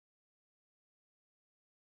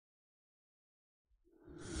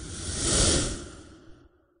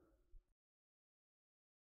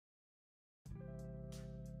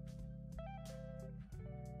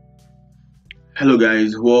Hello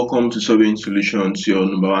guys, welcome to Solving Solutions, your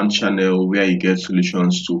number one channel where you get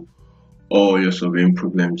solutions to all your solving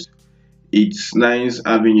problems. It's nice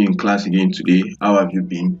having you in class again today. How have you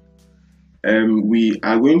been? We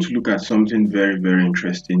are going to look at something very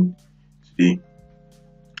interesting today.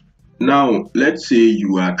 Now, let's say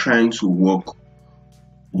you are trying to work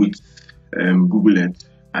with Google Earth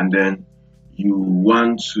and then you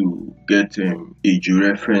want to get a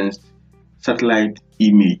georeferenced satellite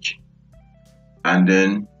image, and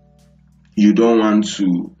then you don't want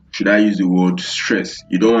to, should I use the word stress,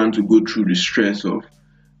 you don't want to go through the stress of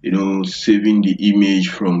saving the image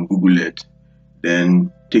from Google Earth,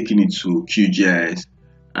 then taking it to Qgis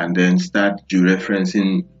and then start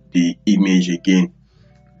georeferencing the image again.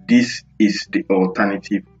 This is the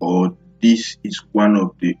alternative, or this is one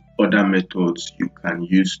of the other methods you can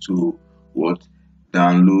use to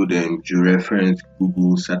download georeferenced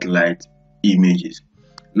Google satellite images.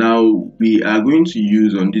 Now we are going to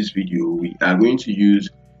use, on this video, we are going to use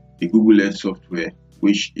the Google Earth software,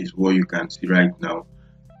 which is what you can see right now,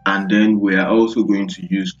 and then we are also going to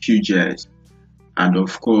use Qgis, and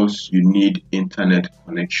of course you need internet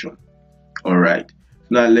connection. All right,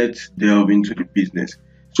 now let's delve into the business.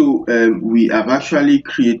 So we have actually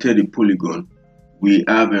created a polygon. We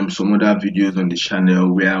have some other videos on the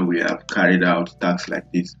channel where we have carried out tasks like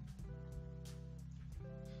this.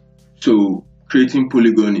 So creating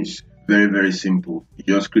polygon is very simple.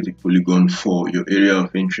 You just create a polygon for your area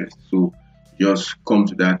of interest. So just come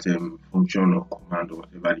to that function or command or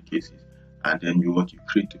whatever the case is, and then you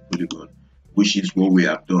create a polygon, which is what we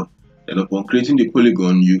have done. And upon creating the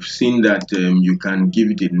polygon, you've seen that you can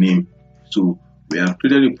give it a name. So we have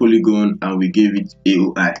created a polygon and we gave it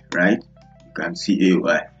AOI, right? You can see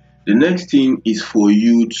AOI. The next thing is for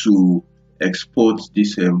you to export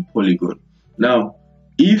this polygon. Now,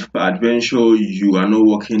 if peradventure you are not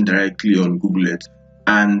working directly on Google Earth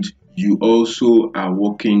and you also are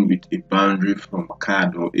working with a boundary from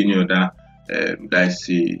CAD or any other let's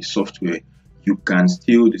say software, you can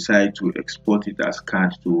still decide to export it as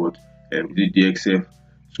CAD to the DXF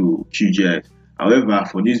to Qgis. However,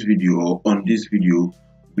 for this video, or on this video,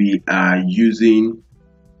 we are using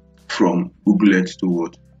from Google Earth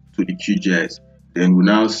to the Qgis. Then we'll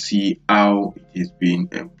now see how it is being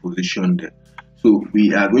positioned there. So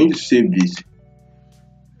we are going to save this,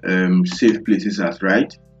 save places as,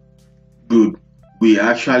 right? Good. We are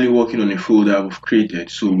actually working on a folder we've created,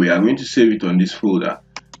 so we are going to save it on this folder.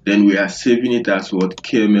 Then we are saving it as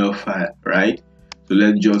KML file, right? So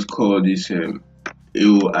let's just call this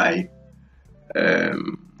AOI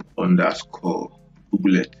underscore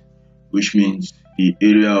Google Earth, which means the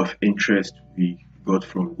area of interest we got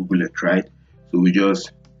from Google Earth, right? So we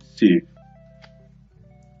just save.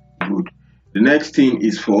 Good. The next thing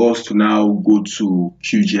is for us to now go to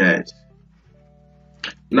Qgis.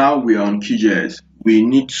 Now we are on Qgis. We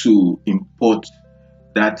need to import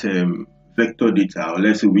that vector data, or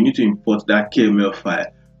let's say we need to import that KML file,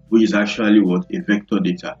 which is actually a vector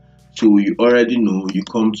data. So you already know, you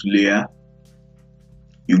come to layer,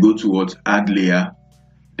 you go to add layer,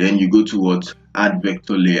 then you go to add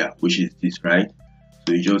vector layer, which is this, right?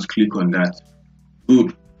 So you just click on that.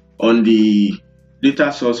 Good. On the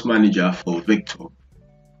data source manager for vector,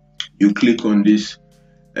 you click on this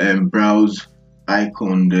browse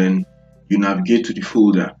icon, then you navigate to the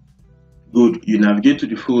folder. Good. You navigate to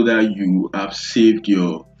the folder you have saved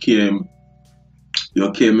your KML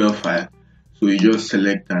file. So you just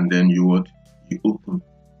select and then you open.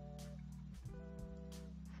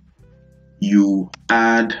 You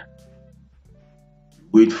add,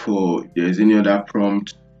 wait for if there's any other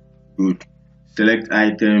prompt. Good. Select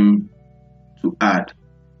item to add.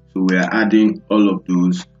 So we are adding all of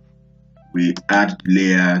those. We add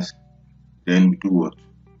layers, then we do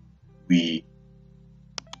we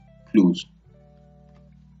close.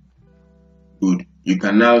 Good. You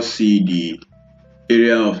can now see the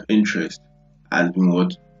area of interest has been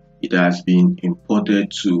it has been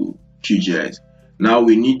imported to Qgis. Now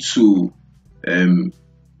we need to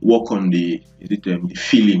work on the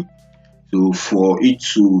filling. So for it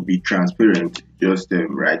to be transparent, just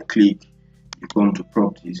right click, you come to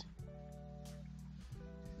properties,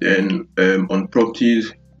 then on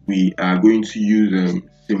properties we are going to use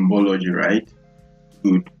symbology, right?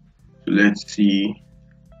 Good. So let's see.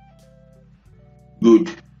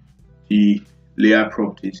 Good. The layer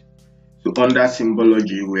properties. So under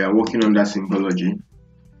symbology, we are working under symbology.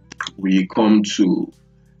 We come to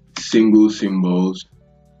single symbols,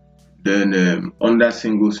 then under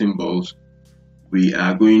single symbols we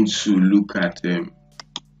are going to look at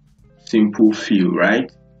simple fill,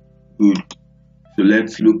 right? Good. So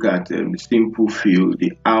let's look at the simple fill,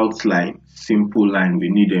 the outline, simple line. We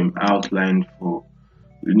need an outline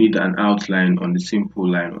we need an outline on the simple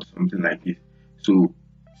line or something like this. So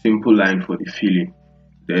simple line for the filling.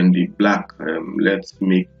 Then the black, let's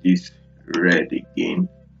make this red again.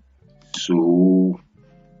 So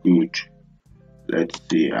good. Let's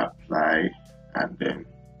say apply and then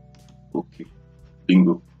okay,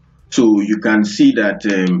 bingo. So you can see that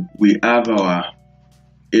we have our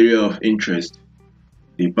area of interest,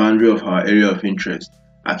 the boundary of our area of interest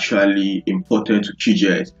actually imported to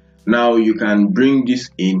Qgis. Now you can bring this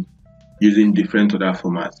in using different other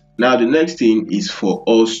formats. Now the next thing is for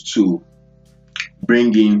us to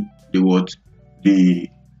bring in the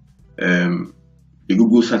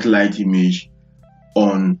Google satellite image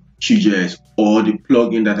on Qgis, or the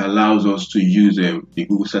plugin that allows us to use the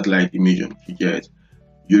Google satellite image on Qgis.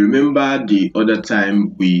 You remember the other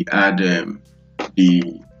time we had a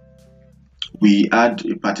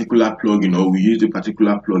particular plugin, or we used a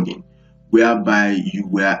particular plugin whereby you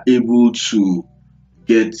were able to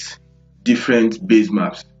get different base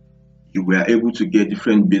maps. You were able to get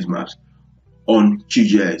different base maps on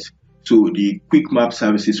Qgis. So the Quick Map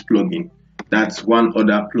Services plugin, that's one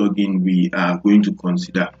other plugin we are going to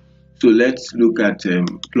consider. So let's look at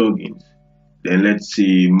plugins. Then let's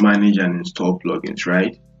see manage and install plugins,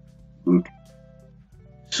 right? Good.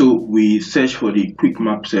 So we search for the Quick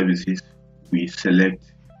Map Services, we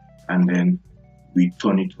select, and then we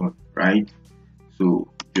turn it on, right? So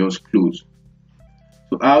just close.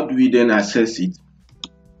 So how do we then access it?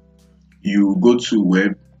 You go to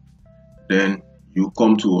web, then you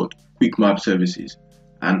come to what? Quick Map Services,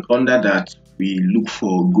 and under that we look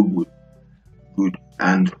for Google. Good.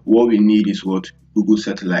 And what we need is what? Google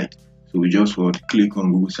Satellite. So we just click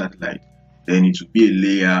on Google Satellite, then it will be a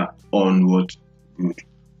layer on what? Good.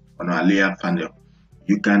 On our layer panel.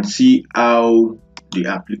 You can see how the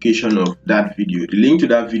application of that video, the link to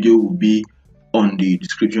that video will be on the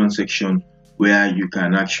description section, where you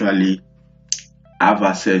can actually have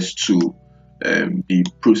access to the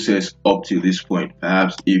process up to this point.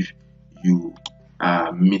 Perhaps if you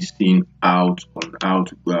are missing out on how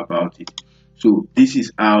to go about it. So this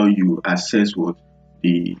is how you access what?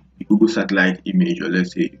 The Google satellite image, or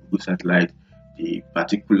let's say Google satellite, the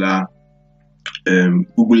particular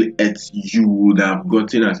Google Earth you would have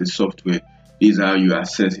gotten as a software. This is how you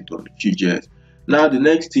access it on Qgis. Now the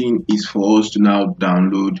next thing is for us to now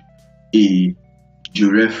download a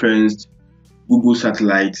georeferenced Google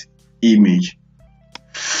satellite image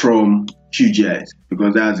from Qgis,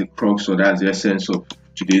 because that's the crux, or that's the essence of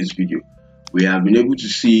today's video. We have been able to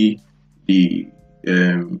see the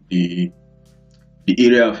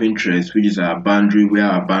area of interest, which is our boundary, where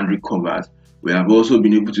our boundary covers. We have also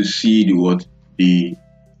been able to see the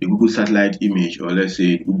Google satellite image, or let's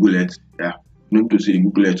say Google Earth. Yeah, we're able to see the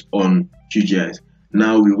Google Earth on Qgis.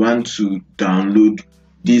 Now we want to download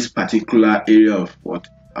this particular area of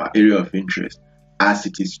our area of interest, as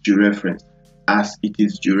it is georeferenced. As it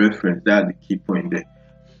is georeferenced, that's the key point there.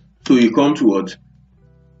 So you come to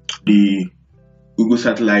the Google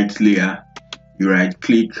satellite layer, you right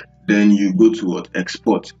click, then you go to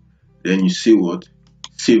export, then you say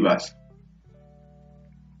save as.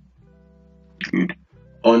 Good.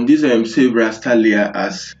 On this save raster layer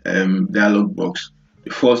as dialog box,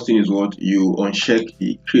 the first thing is you uncheck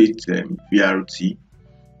the create VRT.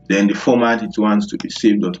 Then the format it wants to be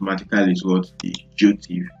saved automatically is the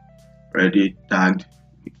GeoTIFF, already tagged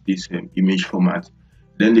with this image format.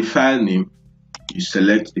 Then the file name, you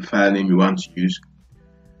select the file name you want to use.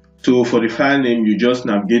 So for the file name, you just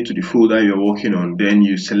navigate to the folder you're working on, then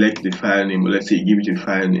you select the file name. Let's say give it a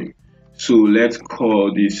file name. So let's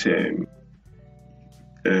call this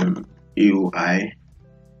AOI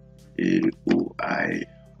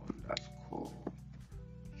underscore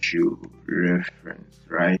georeferenced,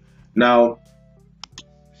 right? Now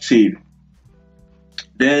save.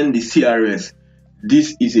 Then the CRS,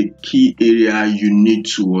 this is a key area you need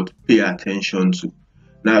to pay attention to.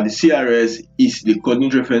 Now the CRS is the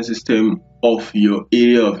coordinate reference system of your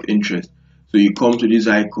area of interest. So you come to this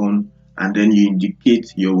icon and then you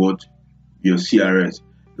indicate your CRS.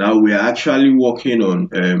 Now we are actually working on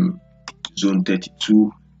zone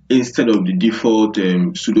 32 instead of the default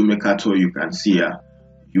pseudo Mercator you can see here.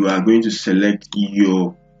 You are going to select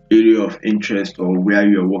your area of interest, or where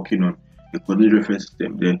you are working on the coordinate reference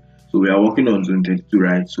system there. So we are working on zone 32,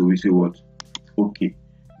 right? So we say okay.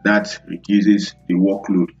 That reduces the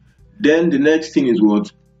workload. Then the next thing is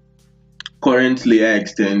current layer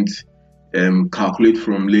extent, calculate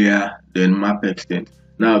from layer, then map extent.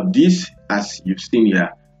 Now this, as you've seen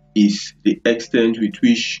here, is the extent with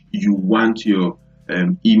which you want your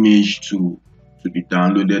image to to be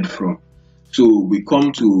downloaded from. So we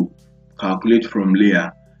come to calculate from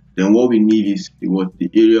layer. Then what we need is the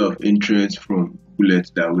area of interest from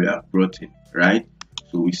bullet that we have brought in, right?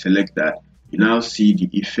 So we select that. You now see the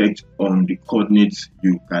effect on the coordinates.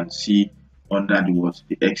 You can see under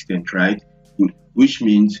the extent, right? Good. Which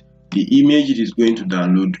means the image it is going to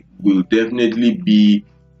download will definitely be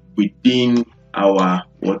within our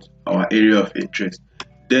area of interest.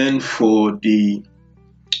 Then for the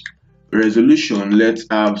resolution, let's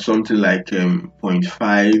have something like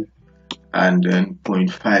 0.5 and then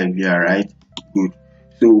 0.5 here, right? Good.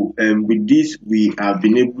 So with this, we have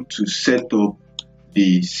been able to set up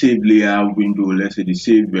the save layer window. Let's say the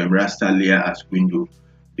save raster layer as window.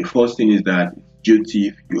 The first thing is that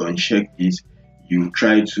GeoTIFF, you uncheck this, you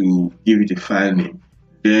try to give it a file name.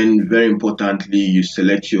 Then very importantly, you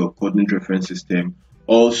select your coordinate reference system.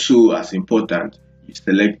 Also as important, you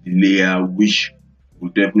select the layer which will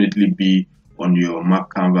definitely be on your map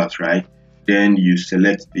canvas, right? Then you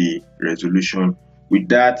select the resolution. With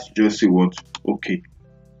that, just say okay.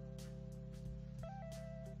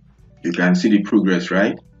 You can see the progress,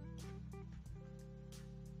 right?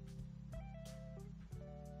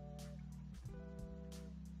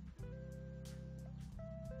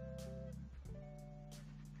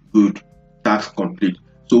 Good. Task complete.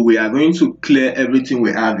 So we are going to clear everything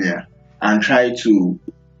we have here and try to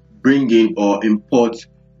bring in or import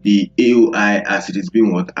the AOI as it is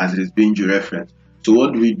being georeferenced. So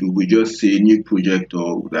what do? We just say new project,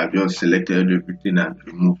 or we have just selected everything and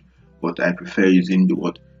removed. But I prefer using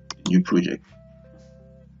the new project.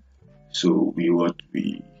 So we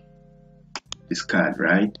discard,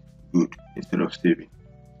 right? Good. Instead of saving.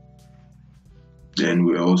 Then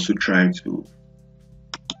we also try to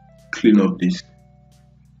clean up this.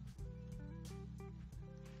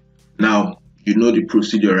 Now you know the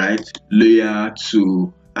procedure, right? Layer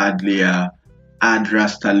to add layer, add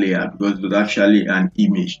raster layer, because it was actually an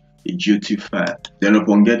image, a GeoTIFF file. Then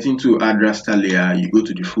upon getting to add raster layer, you go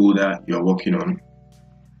to the folder you're working on.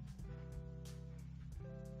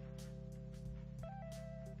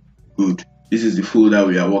 Good. This is the folder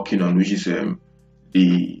we are working on, which is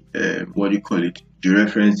the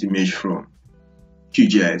georeferenced image from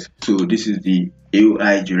Qgis. So this is the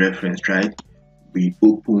AOI georeferenced, right? We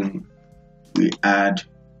open, we add,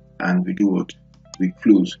 and we do we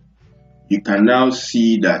close. You can now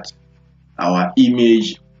see that our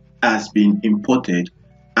image has been imported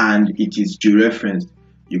and it is georeferenced.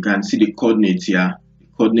 You can see the coordinates here. The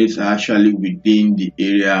coordinates are actually within the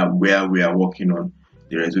area where we are working on.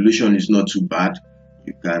 The resolution is not too bad.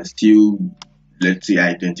 You can still, let's say,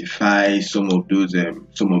 identify some of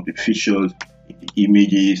the features in the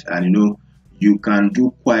images, and you can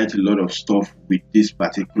do quite a lot of stuff with this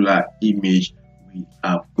particular image we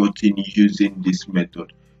have gotten using this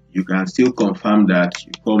method. You can still confirm that.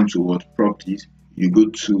 You come to properties, you go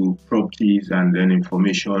to properties and then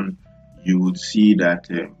information. You would see that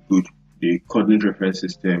the coordinate reference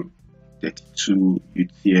system 32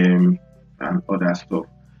 UTM and other stuff.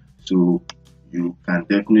 So you can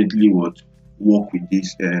definitely work with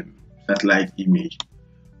this satellite image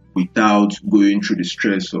without going through the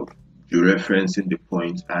stress of georeferencing the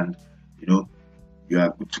points, and you are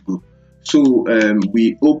good to go. So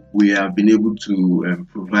we hope we have been able to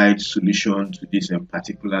provide solution to this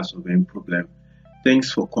particular surveying problem.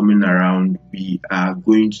 Thanks for coming around. We are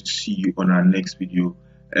going to see you on our next video.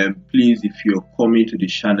 Please, if you're coming to the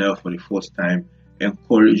channel for the first time,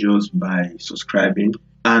 encourage us by subscribing.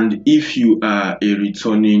 And if you are a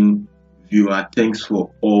returning viewer, thanks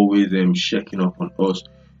for always checking up on us.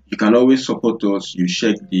 You can always support us. You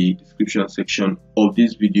check the description section of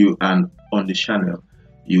this video and on the channel.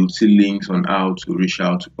 You'll see links on how to reach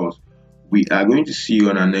out to us. We are going to see you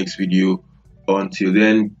on our next video. Until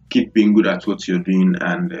then, keep being good at what you're doing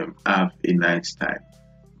and have a nice time.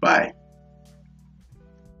 Bye.